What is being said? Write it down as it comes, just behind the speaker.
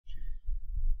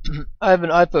I have an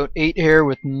iPhone 8 here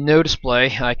with no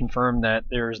display. I confirm that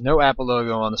there is no Apple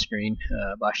logo on the screen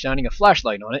by shining a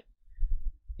flashlight on it.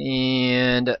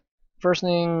 And first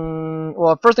thing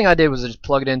I did was just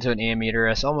plug it into an ammeter.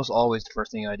 That's almost always the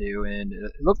first thing I do, and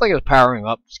it looked like it was powering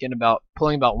up, just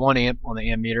pulling about 1 amp on the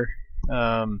ammeter.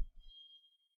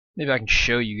 Maybe I can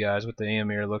show you guys what the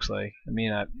ammeter looks like. I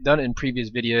mean, I've done it in previous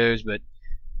videos, but it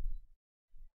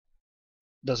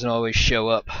doesn't always show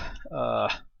up.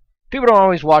 People don't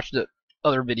always watch the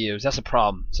other videos. That's a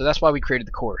problem. So that's why we created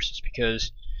the course. It's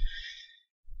because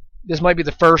this might be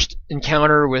the first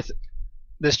encounter with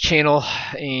this channel,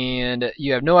 and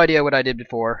you have no idea what I did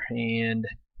before, and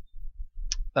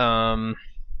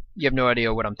you have no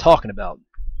idea what I'm talking about.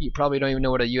 You probably don't even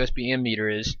know what a USB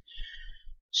ammeter is.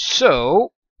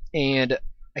 So, and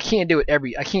I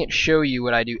can't show you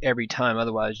what I do every time,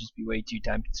 otherwise it'd just be way too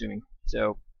time consuming.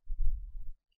 So,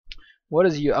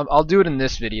 I'll do it in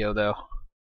this video though.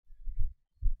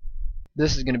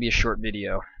 This is going to be a short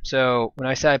video. So, when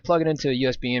I say I plug it into a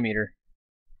USB ammeter,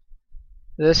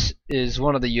 this is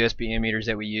one of the USB ammeters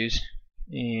that we use,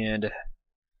 and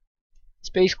it's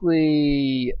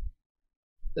basically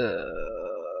this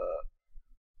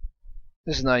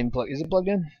is not even plugged. Is it plugged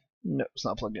in? No, it's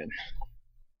not plugged in.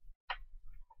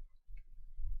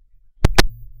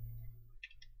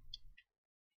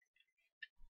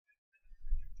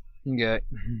 Okay,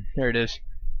 there it is.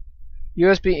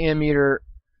 USB ammeter.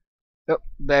 Oh,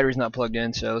 battery's not plugged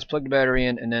in, so let's plug the battery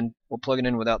in, and then we'll plug it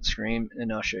in without the screen,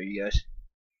 and I'll show you guys.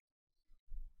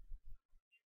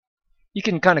 You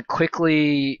can kind of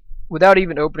quickly, without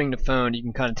even opening the phone, you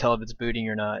can kind of tell if it's booting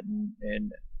or not.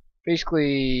 And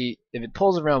basically, if it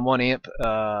pulls around 1 amp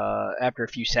after a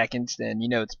few seconds, then you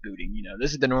know it's booting. You know,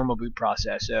 this is the normal boot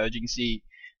process. So as you can see,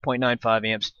 0.95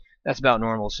 amps. That's about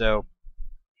normal. So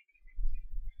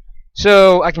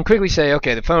I can quickly say,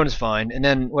 okay, the phone is fine. And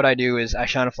then what I do is I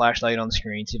shine a flashlight on the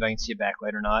screen, see if I can see a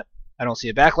backlight or not. I don't see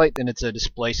a backlight, then it's a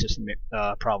display system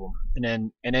problem.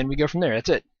 And then we go from there. That's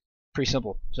it. Pretty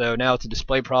simple. So now it's a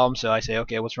display problem, so I say,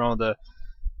 okay, what's wrong with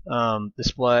the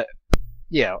display?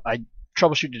 Yeah, I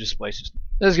troubleshoot the display system.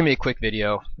 This is going to be a quick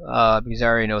video because I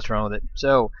already know what's wrong with it.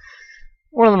 So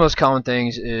one of the most common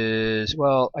things is,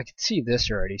 well, I can see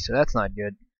this already, so that's not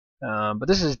good. But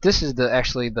this is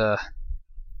actually the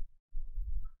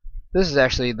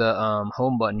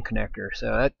home button connector,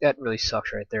 so that really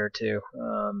sucks right there too.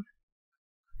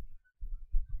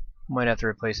 Might have to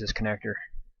replace this connector.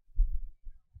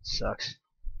 Sucks.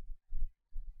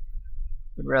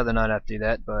 Would rather not have to do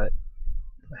that, but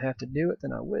if I have to do it,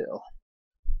 then I will.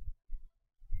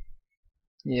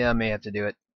 Yeah, I may have to do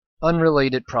it.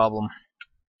 Unrelated problem.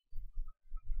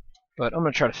 But I'm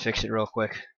going to try to fix it real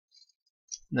quick.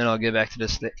 And then I'll get back to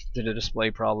the display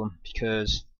problem,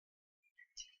 because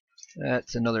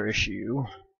that's another issue.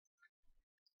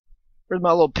 Where's my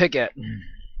little pick at?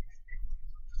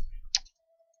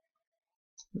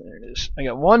 There it is. I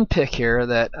got one pick here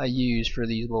that I use for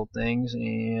these little things,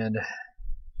 and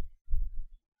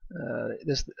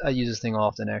I use this thing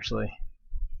often actually.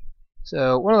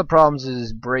 So one of the problems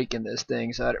is breaking this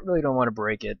thing, so I really don't want to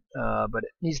break it, but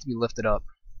it needs to be lifted up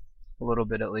a little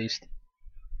bit at least.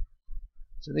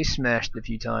 So they smashed it a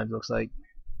few times, looks like.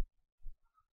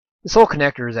 This whole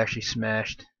connector is actually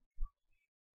smashed.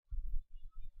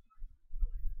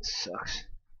 It sucks.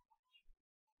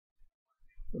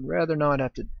 Would rather not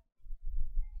have to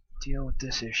deal with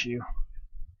this issue.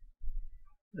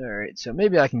 Alright, so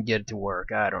maybe I can get it to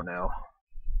work, I don't know.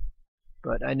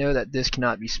 But I know that this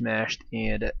cannot be smashed,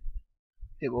 and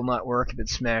it will not work if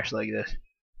it's smashed like this.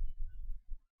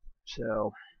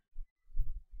 So,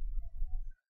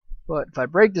 but if I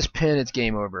break this pin, it's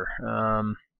game over. So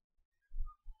I'm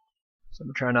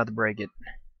going to try not to break it.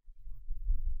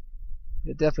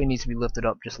 It definitely needs to be lifted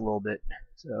up just a little bit.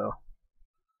 So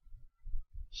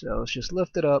let's just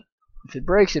lift it up. If it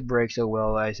breaks, it breaks. Oh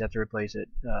well, I just have to replace it.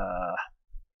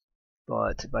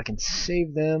 But if I can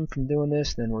save them from doing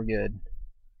this, then we're good.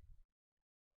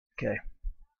 Okay.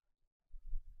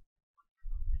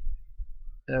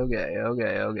 Okay.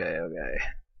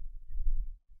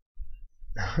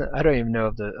 I don't even know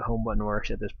if the home button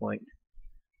works at this point,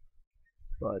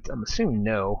 but I'm assuming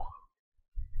no.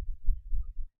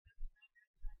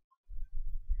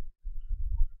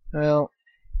 Well,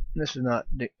 this is not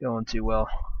going too well,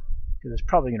 because it's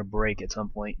probably going to break at some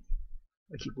point.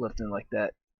 I keep lifting like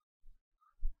that.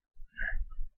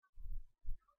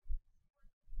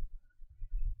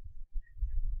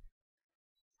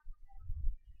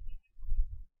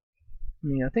 I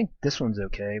mean, I think this one's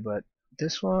okay, but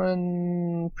this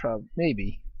one,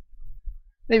 maybe.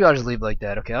 Maybe I'll just leave it like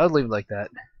that. Okay, I'll leave it like that.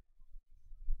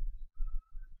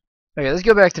 Okay, let's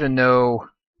go back to the no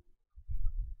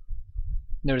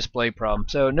display problem.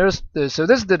 So notice so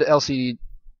this is the LCD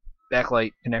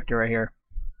backlight connector right here,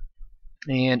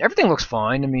 and everything looks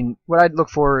fine. I mean, what I'd look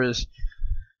for is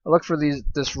I look for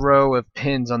this row of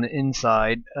pins on the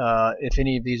inside, if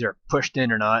any of these are pushed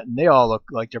in or not, and they all look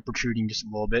like they're protruding just a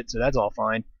little bit, so that's all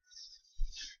fine.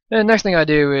 And the next thing I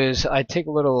do is I take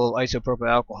a little isopropyl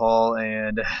alcohol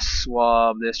and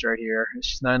swab this right here. It's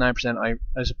just 99%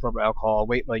 isopropyl alcohol.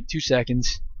 Wait like 2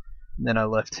 seconds, and then I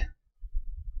lift.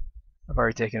 I've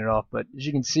already taken it off, but as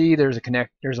you can see, there's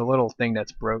a little thing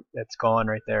that's gone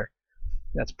right there.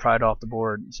 That's pried off the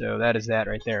board, so that is that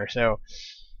right there. So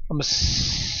I'm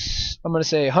gonna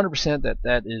say 100%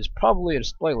 that is probably a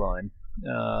display line.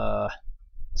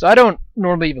 So I don't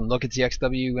normally even look at the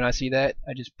XW when I see that.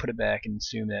 I just put it back and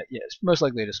assume that, yeah, it's most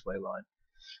likely a display line.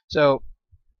 So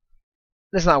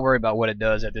let's not worry about what it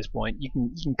does at this point. You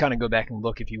can kind of go back and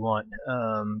look if you want.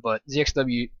 But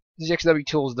ZXW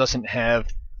Tools doesn't have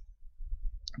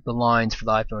the lines for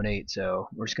the iPhone 8, so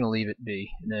we're just going to leave it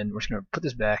be. And then we're just going to put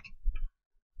this back.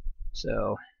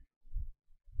 So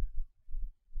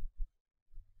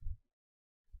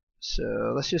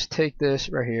let's just take this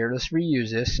right here. Let's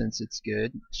reuse this since it's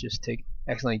good. Let's just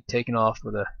accidentally taken off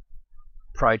with a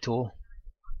pry tool.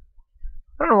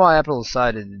 I don't know why Apple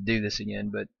decided to do this again,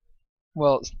 but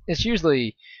well, it's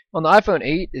usually on the iPhone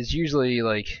 8. It's usually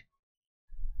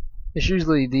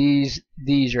these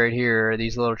right here,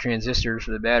 these little transistors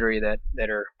for the battery that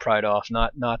are pried off,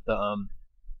 not the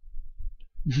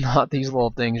not these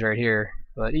little things right here.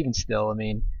 But even still, I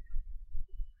mean,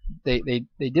 they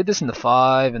did this in the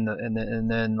 5 and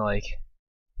then like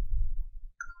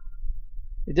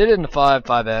they did it in the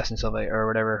 5S and stuff like, or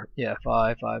whatever. Yeah,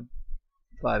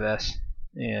 5S,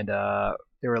 and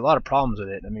there were a lot of problems with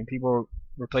it. I mean, people were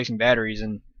replacing batteries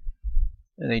and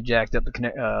they jacked up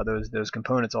the those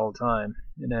components all the time.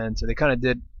 And then so they kind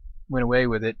of went away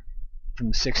with it from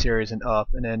the 6 series and up,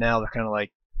 and then now they're kind of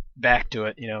like back to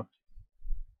it, you know.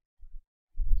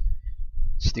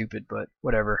 Stupid, but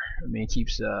whatever. I mean, it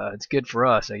keeps it's good for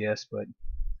us, I guess, but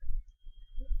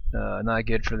not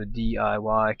good for the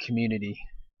DIY community,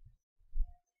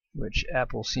 which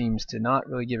Apple seems to not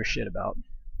really give a shit about.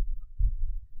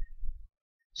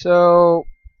 So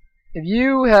if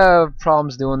you have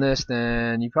problems doing this,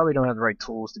 then you probably don't have the right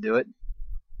tools to do it.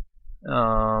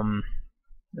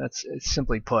 It's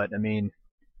simply put. I mean,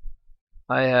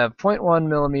 I have 0.1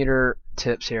 millimeter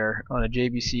tips here on a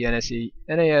JVC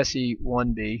NASE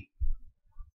 1B,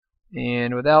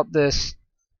 and without this,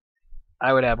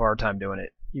 I would have a hard time doing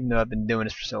it, even though I've been doing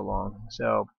this for so long.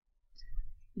 So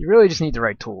you really just need the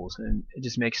right tools, and it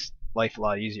just makes life a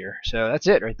lot easier. So that's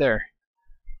it right there.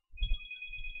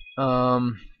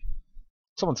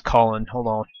 Someone's calling. Hold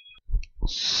on.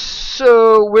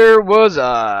 So where was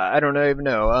I? I don't even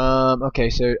know. Okay,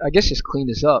 so I guess just clean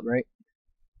this up, right?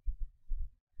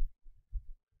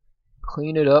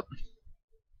 Clean it up.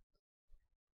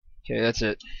 Okay, that's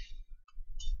it.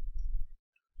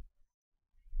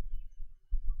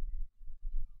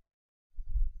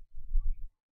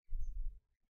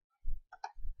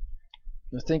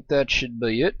 I think that should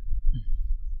be it.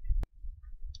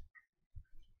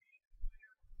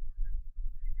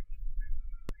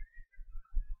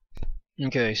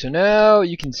 Okay, so now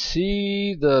you can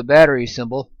see the battery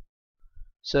symbol.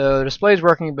 So the display is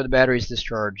working, but the battery is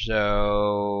discharged.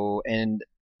 So, and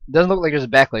it doesn't look like there's a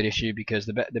backlight issue because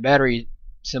the battery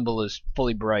symbol is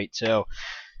fully bright. So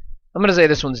I'm gonna say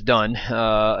this one's done,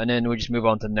 and then we just move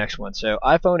on to the next one. So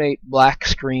iPhone 8 black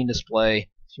screen display.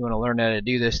 If you want to learn how to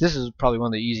do this, this is probably one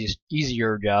of the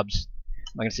easier jobs.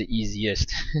 I'm not gonna say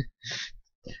easiest.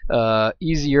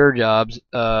 Easier jobs.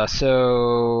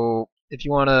 So if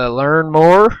you want to learn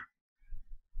more,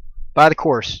 buy the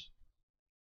course.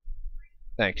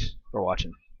 Thanks for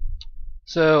watching.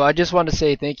 So I just wanted to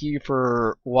say thank you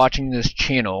for watching this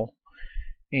channel,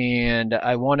 and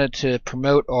I wanted to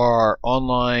promote our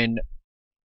online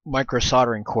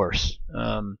microsoldering course.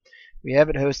 We have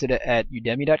it hosted at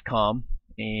udemy.com,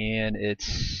 and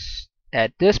it's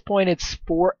at this point it's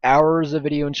 4 hours of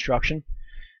video instruction.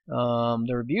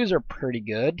 The reviews are pretty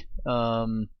good,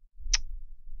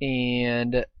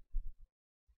 and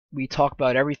we talk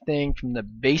about everything from the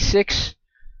basics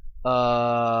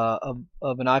of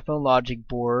an iPhone logic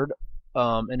board,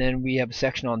 and then we have a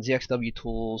section on ZXW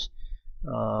tools.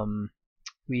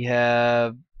 We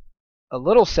have a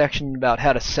little section about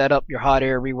how to set up your hot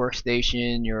air rework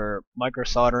station, your micro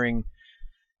soldering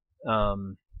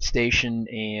station,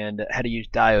 and how to use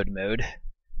diode mode.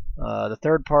 The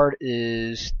third part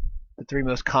is the 3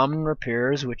 most common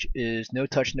repairs, which is no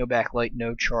touch, no backlight,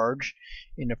 no charge.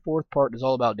 And the fourth part is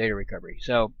all about data recovery.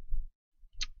 So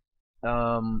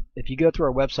If you go through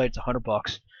our website, it's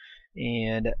 $100,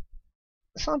 and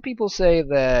some people say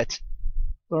that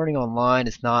learning online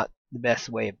is not the best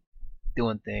way of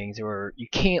doing things, or you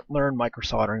can't learn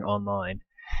microsoldering online.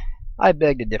 I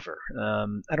beg to differ.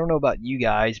 I don't know about you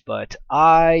guys, but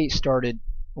I started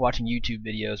watching YouTube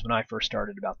videos when I first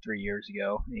started about 3 years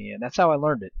ago, and that's how I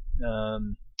learned it.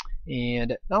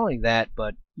 And not only that,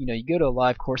 but you go to a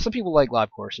live course. Some people like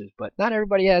live courses, but not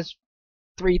everybody has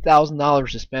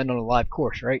 $3,000 to spend on a live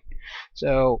course, right?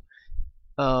 So,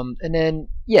 and then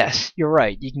yes, you're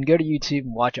right. You can go to YouTube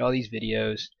and watch all these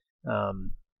videos,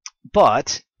 um,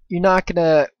 but you're not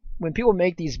gonna. When people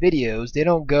make these videos, they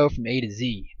don't go from A to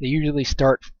Z. They usually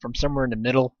start from somewhere in the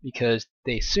middle because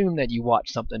they assume that you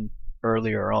watched something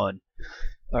earlier on,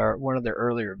 or one of their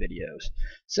earlier videos.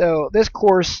 So this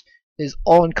course is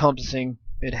all encompassing.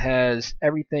 It has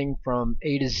everything from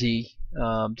A to Z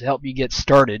to help you get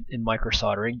started in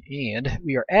microsoldering, and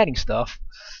we are adding stuff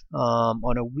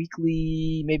on a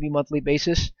weekly, maybe monthly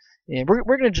basis. And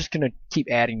we're just gonna keep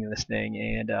adding to this thing.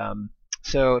 And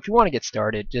so if you want to get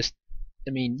started, I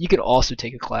mean, you could also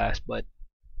take a class, but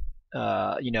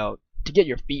to get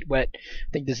your feet wet, I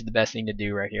think this is the best thing to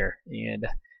do right here. And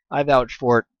I vouch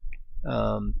for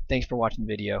it. Thanks for watching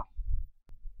the video.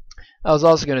 I was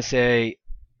also going to say,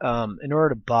 in order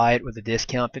to buy it with a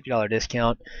discount, $50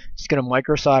 discount, just go to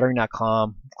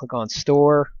microsoldering.com, click on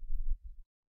store,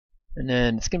 and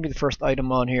then it's going to be the first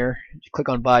item on here. Just click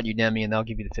on Buy at Udemy, and they'll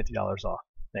give you the $50 off.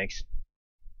 Thanks.